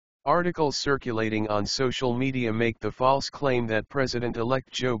Articles circulating on social media make the false claim that President-elect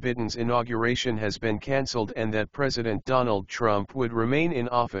Joe Biden's inauguration has been cancelled and that President Donald Trump would remain in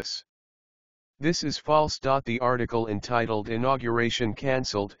office. This is false. The article entitled "Inauguration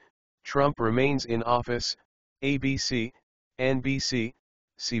Cancelled, Trump Remains in Office," ABC, NBC,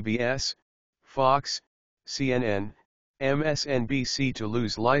 CBS, Fox, CNN, MSNBC to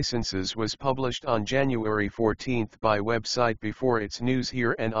lose licenses was published on January 14 by website Before It's News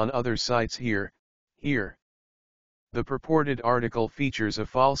here and on other sites here. The purported article features a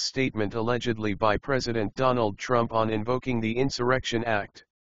false statement allegedly by President Donald Trump on invoking the Insurrection Act.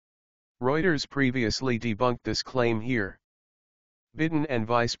 Reuters previously debunked this claim here. Biden and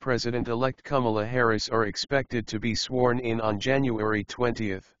Vice President-elect Kamala Harris are expected to be sworn in on January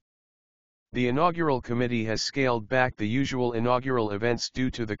 20. The inaugural committee has scaled back the usual inaugural events due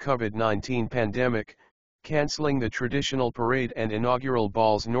to the COVID-19 pandemic, canceling the traditional parade and inaugural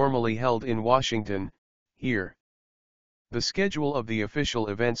balls normally held in Washington, here. The schedule of the official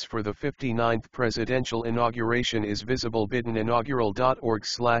events for the 59th presidential inauguration is visible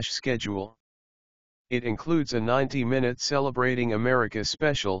bideninaugural.org/schedule. It includes a 90-minute Celebrating America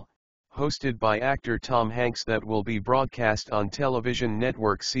special, hosted by actor Tom Hanks that will be broadcast on television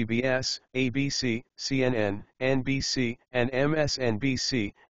network CBS, ABC, CNN, NBC, and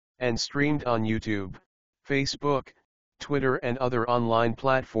MSNBC, and streamed on YouTube, Facebook, Twitter and other online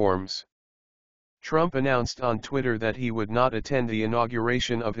platforms. Trump announced on Twitter that he would not attend the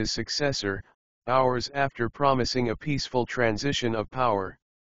inauguration of his successor, hours after promising a peaceful transition of power.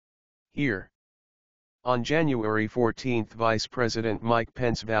 Here. On January 14, Vice President Mike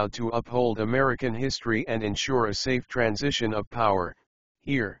Pence vowed to uphold American history and ensure a safe transition of power,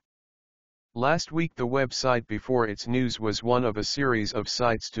 here. Last week the website Before It's News was one of a series of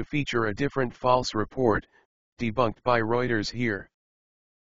sites to feature a different false report, debunked by Reuters here.